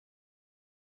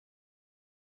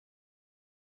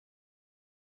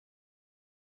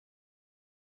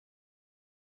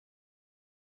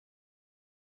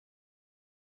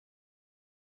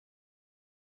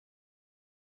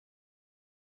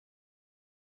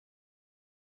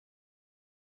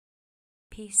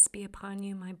Peace be upon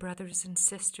you, my brothers and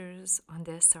sisters, on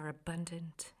this our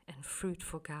abundant and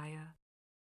fruitful Gaia.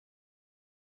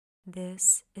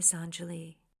 This is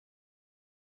Añjali.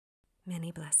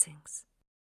 Many blessings.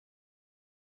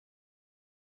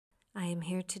 I am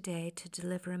here today to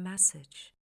deliver a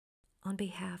message on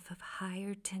behalf of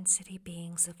higher density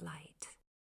beings of light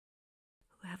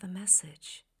who have a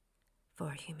message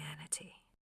for humanity.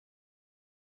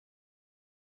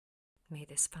 May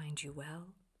this find you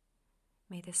well.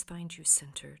 May this find you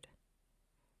centered.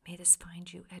 May this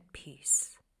find you at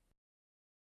peace.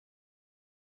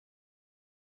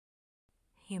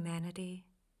 Humanity,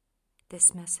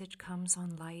 this message comes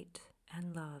on light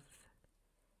and love,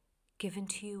 given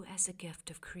to you as a gift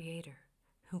of Creator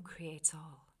who creates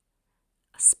all,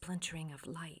 a splintering of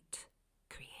light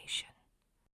creation.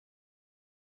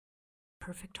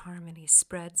 Perfect harmony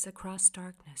spreads across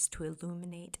darkness to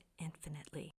illuminate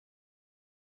infinitely,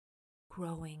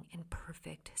 growing in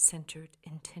perfect centered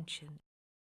intention,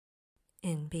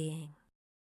 in being,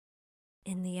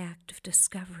 in the act of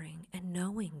discovering and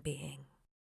knowing being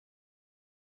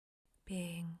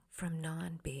from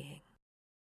non-being.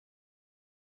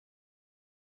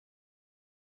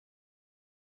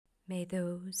 May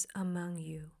those among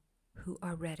you who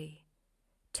are ready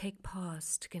take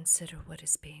pause to consider what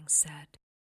is being said.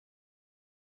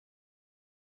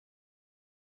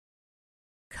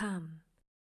 Come.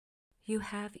 You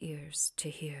have ears to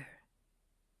hear.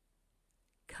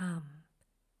 Come,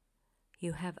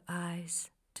 you have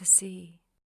eyes to see.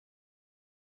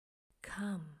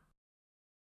 Come,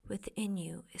 within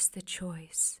you is the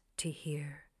choice to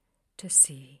hear, to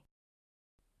see,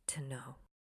 to know.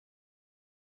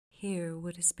 Hear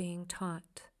what is being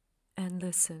taught and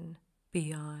listen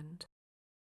beyond.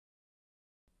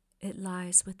 It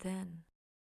lies within,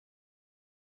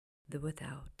 the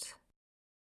without.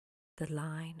 The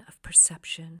line of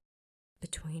perception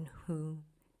between who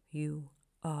you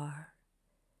are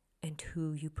and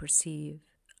who you perceive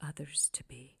others to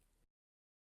be.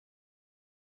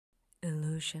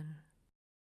 Illusion,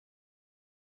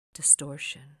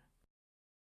 distortion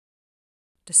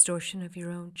of your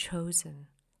own chosen,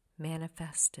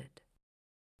 manifested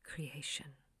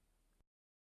creation.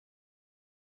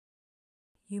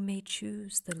 You may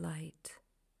choose the light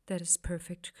that is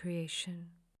perfect creation,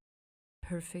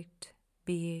 perfect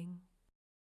being,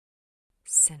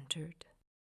 centered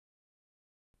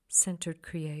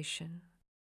creation,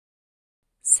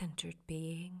 centered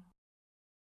being.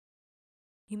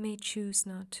 You may choose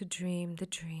not to dream the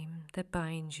dream that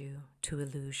binds you to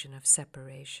illusion of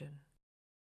separation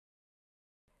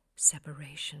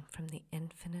from the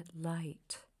infinite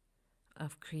light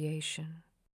of creation.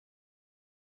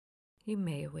 You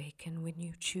may awaken when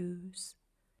you choose.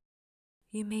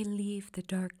 You may leave the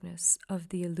darkness of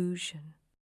the illusion.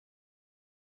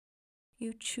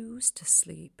 You choose to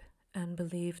sleep and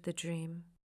believe the dream.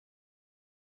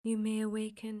 You may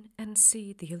awaken and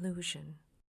see the illusion.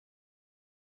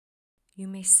 You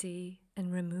may see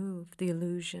and remove the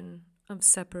illusion of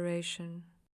separation.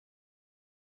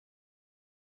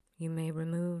 You may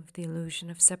remove the illusion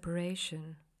of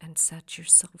separation and set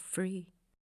yourself free.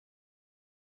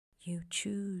 You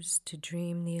choose to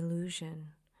dream the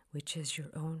illusion, which is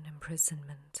your own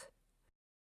imprisonment.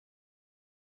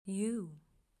 You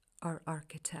are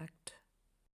architect.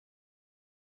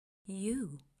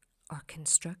 You are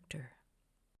constructor.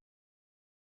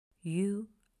 You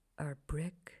are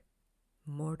brick,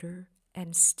 mortar,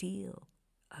 and steel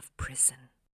of prison.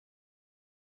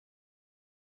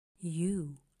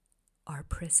 You are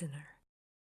prisoner.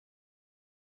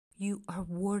 You are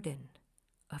warden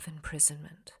of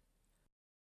imprisonment.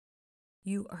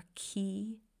 You are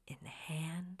key in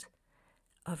hand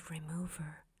of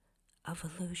remover of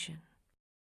illusion.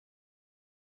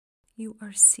 You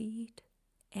are seed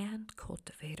and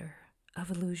cultivator of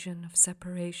illusion of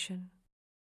separation.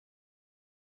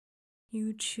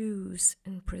 You choose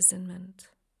imprisonment.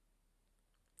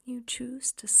 You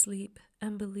choose to sleep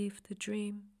and believe the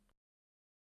dream.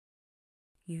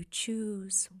 You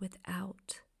choose with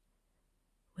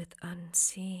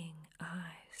unseeing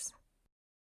eyes.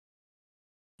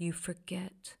 You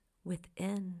forget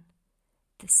within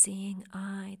the seeing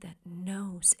eye that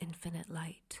knows infinite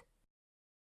light.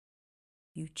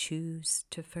 You choose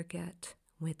to forget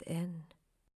within.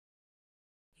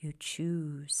 You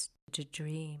choose to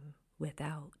dream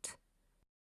without.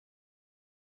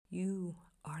 You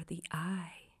are the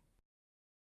I.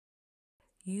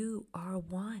 You are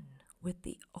one with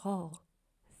the all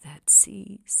that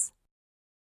sees.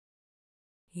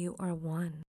 You are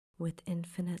one with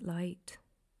infinite light.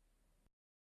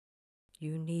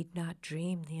 You need not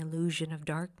dream the illusion of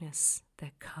darkness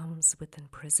that comes with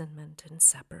imprisonment and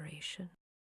separation.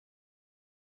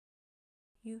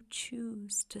 You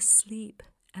choose to sleep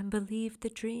and believe the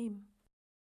dream.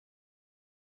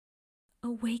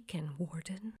 Awaken,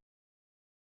 warden.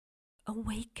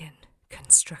 Awaken,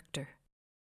 constructor.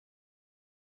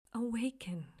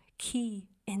 Awaken, key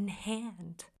in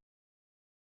hand.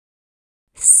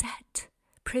 Set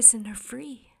prisoner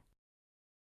free.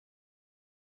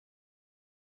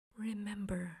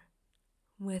 Remember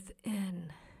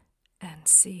within and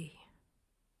see.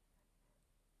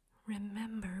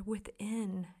 Remember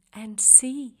within and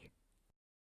see.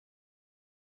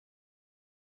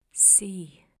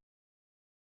 See